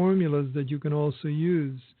couple of formulas that you can also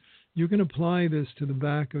use. You can apply this to the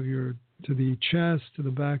back of to the chest, to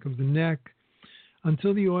the back of the neck,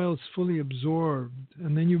 until the oil is fully absorbed,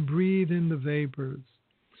 and then you breathe in the vapors.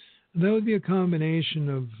 And that would be a combination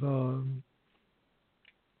of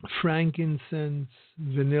frankincense,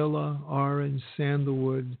 vanilla, orange,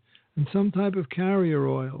 sandalwood, and some type of carrier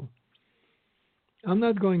oil. I'm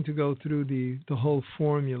not going to go through the whole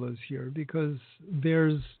formulas here because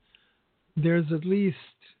there's at least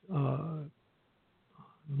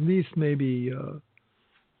maybe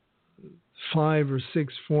 5 or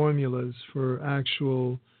 6 formulas for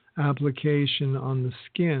actual application on the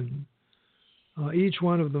skin. Each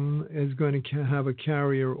one of them is going to have a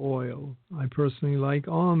carrier oil. I personally like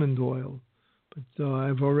almond oil, but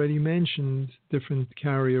I've already mentioned different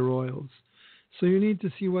carrier oils. So you need to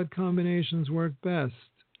see what combinations work best.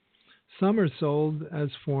 Some are sold as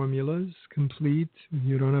formulas, complete.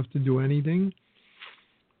 You don't have to do anything.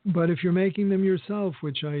 But if you're making them yourself,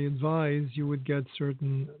 which I advise, you would get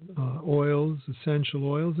certain oils, essential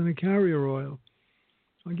oils, and a carrier oil.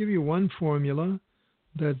 I'll give you one formula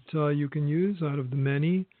that you can use out of the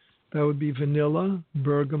many. That would be vanilla,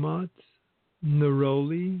 bergamot,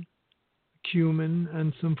 neroli, cumin,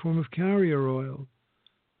 and some form of carrier oil.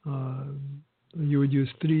 You would use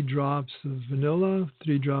 3 drops of vanilla,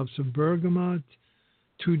 3 drops of bergamot,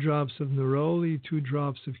 2 drops of neroli, 2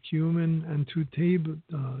 drops of cumin, and 2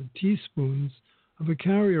 teaspoons of a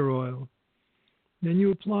carrier oil. Then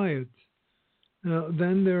you apply it.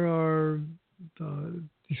 Then there are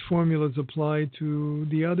these formulas apply to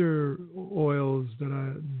the other oils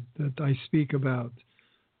that I speak about,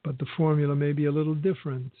 but the formula may be a little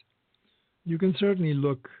different. You can certainly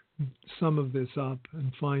look some of this up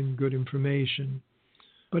and find good information.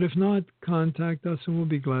 But if not, contact us and we'll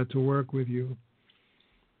be glad to work with you.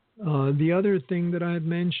 The other thing that I had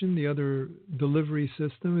mentioned, the other delivery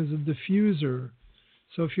system, is a diffuser.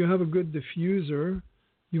 So if you have a good diffuser,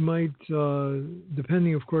 you might,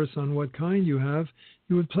 depending of course on what kind you have,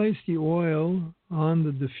 you would place the oil on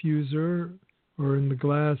the diffuser or in the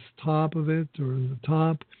glass top of it or in the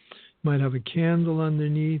top. You might have a candle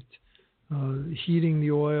underneath, heating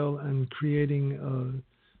the oil and creating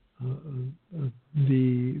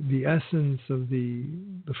the essence of the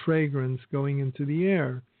fragrance going into the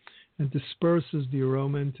air and disperses the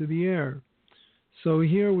aroma into the air. So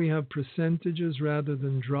here we have percentages rather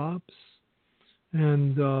than drops.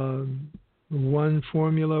 And one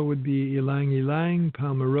formula would be ylang ylang,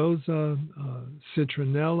 palmarosa,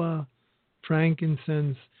 citronella,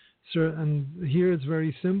 frankincense. And here it's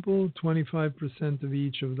very simple, 25% of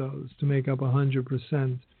each of those to make up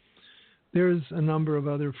 100%. There's a number of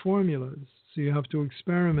other formulas, so you have to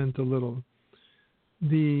experiment a little.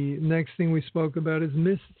 The next thing we spoke about is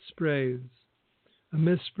mist sprays. A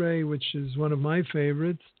mist spray, which is one of my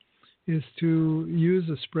favorites, is to use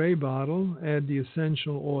a spray bottle, add the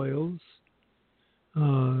essential oils.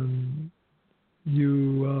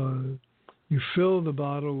 You fill the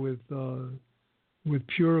bottle with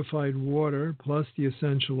purified water plus the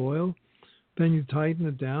essential oil. Then you tighten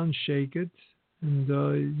it down, shake it, and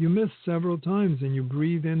you mist several times, and you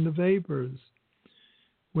breathe in the vapors.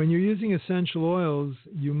 When you're using essential oils,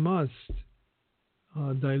 you must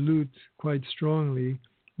dilute quite strongly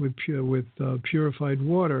with purified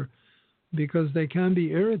water, because they can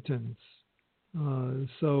be irritants.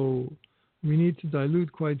 So we need to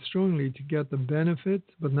dilute quite strongly to get the benefit,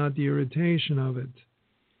 but not the irritation of it.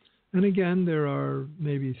 And again, there are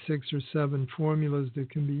maybe 6 or 7 formulas that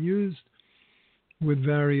can be used with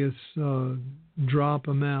various drop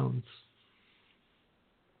amounts.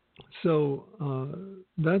 So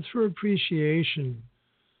that's for appreciation.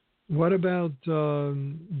 What about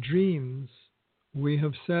dreams? We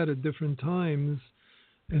have said at different times,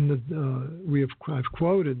 and I've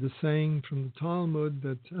quoted the saying from the Talmud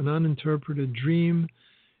that an uninterpreted dream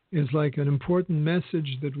is like an important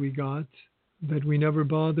message that we got that we never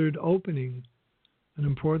bothered opening, an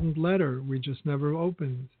important letter we just never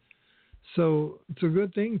opened. So it's a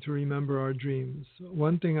good thing to remember our dreams.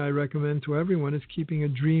 One thing I recommend to everyone is keeping a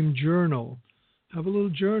dream journal. Have a little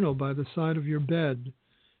journal by the side of your bed.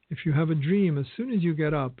 If you have a dream, as soon as you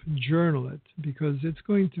get up, journal it, because it's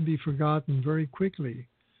going to be forgotten very quickly.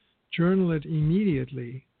 Journal it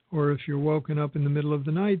immediately. Or if you're woken up in the middle of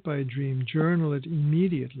the night by a dream, journal it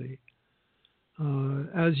immediately.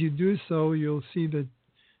 As you do so, you'll see that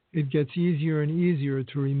it gets easier and easier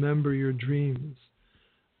to remember your dreams.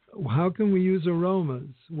 How can we use aromas?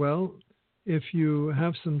 Well, if you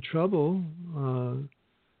have some trouble,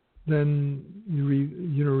 then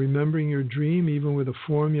remembering your dream, even with a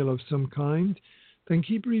formula of some kind, then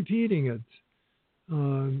keep repeating it.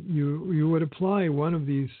 You would apply one of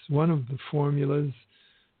the formulas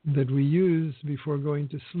that we use before going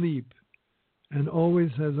to sleep, and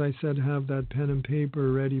always, as I said, have that pen and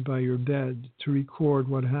paper ready by your bed to record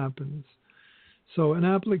what happens. So an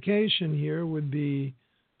application here would be,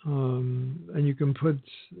 and you can put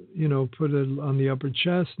it on the upper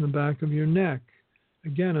chest and the back of your neck,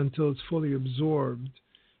 again until it's fully absorbed,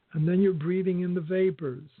 and then you're breathing in the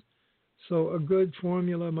vapors. So a good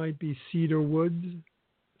formula might be cedar wood,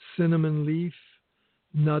 cinnamon leaf,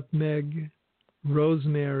 nutmeg,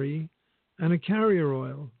 rosemary, and a carrier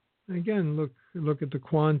oil. Again, look at the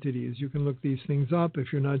quantities. You can look these things up.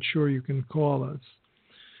 If you're not sure, you can call us.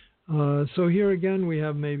 So here again, we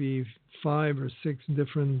have maybe 5 or 6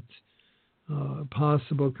 different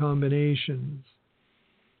possible combinations.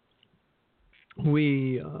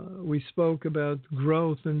 We spoke about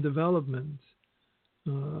growth and development.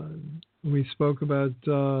 We spoke about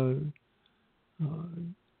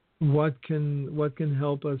what can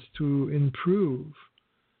help us to improve.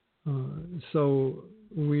 So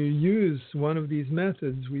we use one of these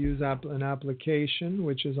methods. We use an application,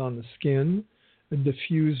 which is on the skin, a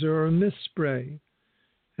diffuser, or a mist spray.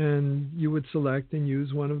 And you would select and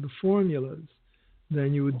use one of the formulas.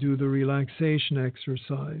 Then you would do the relaxation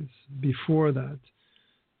exercise before that.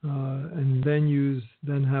 And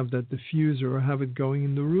then have that diffuser, or have it going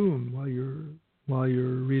in the room while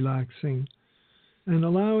you're relaxing, and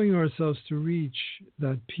allowing ourselves to reach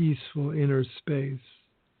that peaceful inner space.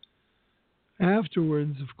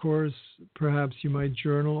 Afterwards, of course, perhaps you might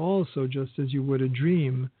journal also, just as you would a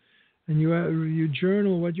dream, and you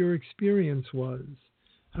journal what your experience was.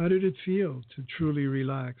 How did it feel to truly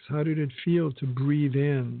relax? How did it feel to breathe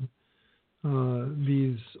in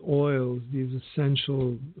these oils, these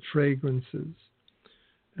essential fragrances?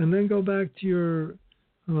 And then go back to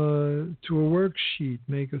a worksheet.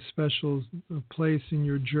 Make a special place in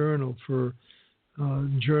your journal for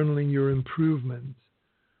journaling your improvement,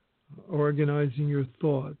 organizing your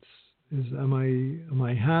thoughts. Am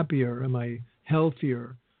I happier? Am I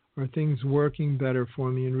healthier? Are things working better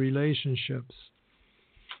for me in relationships?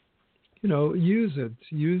 Use it.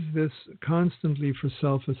 Use this constantly for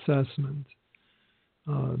self-assessment.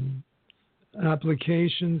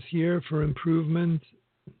 Applications here for improvement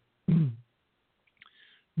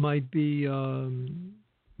might be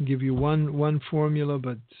give you one formula,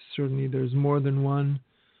 but certainly there's more than one.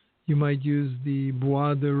 You might use the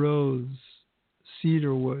bois de rose,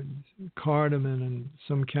 cedar wood, cardamom, and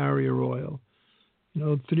some carrier oil.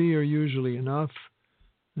 3 are usually enough,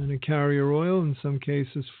 and a carrier oil, in some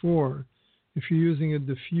cases 4. If you're using a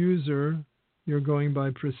diffuser, you're going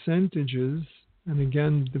by percentages, and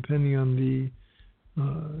again, depending on the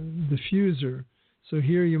diffuser. So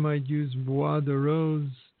here you might use bois de rose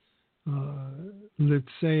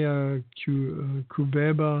Litsea,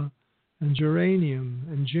 cubeba, and geranium,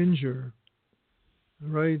 and ginger.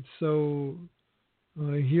 Right, so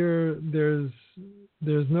here there's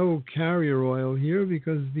no carrier oil here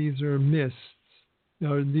because these are mists,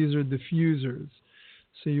 or these are diffusers.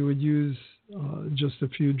 So you would use just a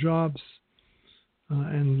few drops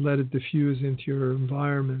and let it diffuse into your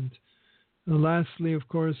environment. And lastly, of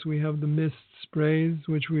course, we have the mist sprays,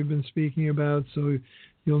 which we've been speaking about. So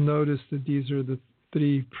you'll notice that these are the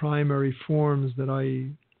 3 primary forms that I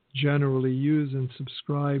generally use and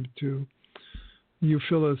subscribe to. You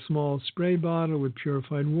fill a small spray bottle with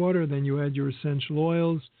purified water, then you add your essential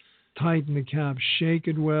oils, tighten the cap, shake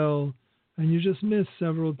it well, and you just mist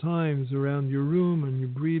several times around your room and you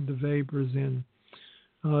breathe the vapors in.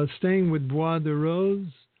 Staying with Bois de Rose,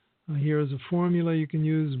 here's a formula you can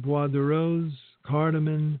use: Bois de Rose,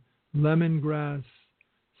 cardamom, lemongrass,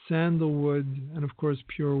 sandalwood, and of course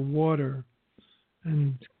pure water.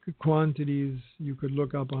 And quantities you could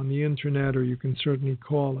look up on the internet, or you can certainly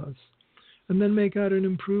call us. And then make out an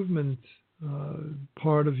improvement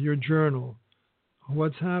part of your journal.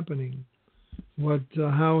 What's happening?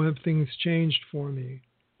 How have things changed for me?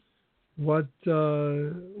 What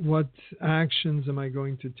actions am I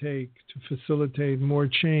going to take to facilitate more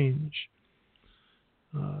change?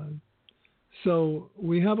 So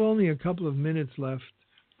we have only a couple of minutes left.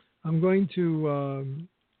 I'm going to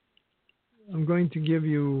give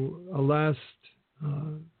you a last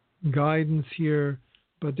guidance here,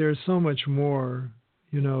 but there's so much more.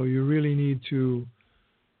 You really need to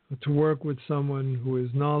work with someone who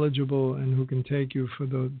is knowledgeable and who can take you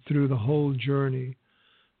through the whole journey.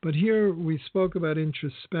 But here we spoke about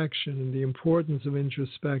introspection and the importance of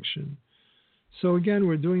introspection. So again,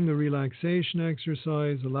 we're doing the relaxation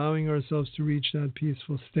exercise, allowing ourselves to reach that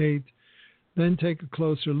peaceful state. Then take a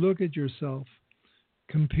closer look at yourself.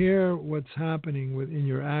 Compare what's happening in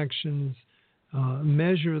your actions.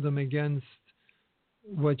 Measure them against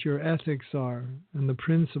what your ethics are and the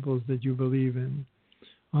principles that you believe in.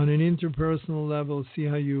 On an interpersonal level, see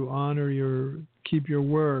how you keep your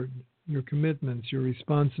word, your commitments, your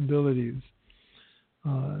responsibilities.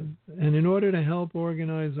 And in order to help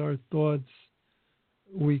organize our thoughts,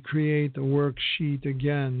 we create a worksheet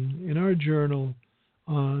again in our journal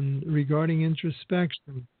regarding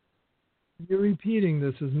introspection. You're repeating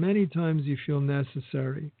this as many times as you feel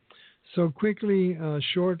necessary. So quickly,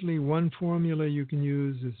 shortly, one formula you can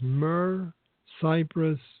use is myrrh,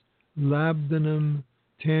 cypress, labdanum,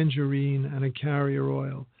 tangerine, and a carrier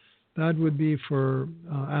oil. That would be for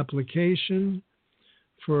application.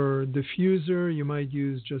 For diffuser, you might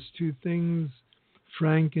use just 2 things.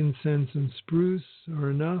 Frankincense and spruce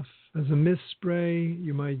are enough. As a mist spray,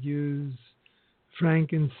 you might use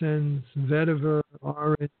frankincense, vetiver,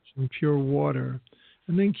 orange, and pure water.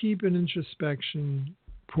 And then keep an introspection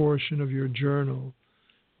portion of your journal.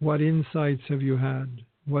 What insights have you had?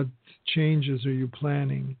 What changes are you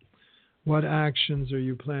planning? What actions are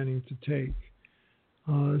you planning to take?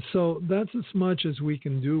 So that's as much as we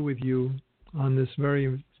can do with you on this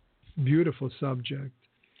very beautiful subject.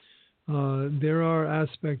 There are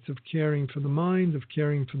aspects of caring for the mind, of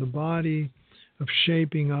caring for the body, of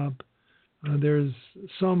shaping up. There's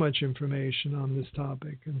so much information on this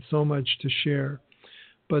topic and so much to share.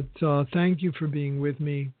 But thank you for being with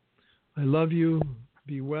me. I love you.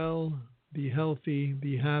 Be well, be healthy,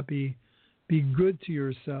 be happy, be good to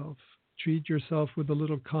yourself. Treat yourself with a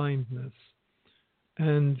little kindness.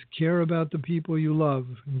 And care about the people you love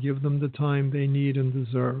and give them the time they need and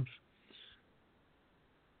deserve.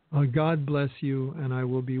 God bless you, and I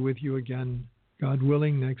will be with you again, God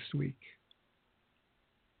willing, next week.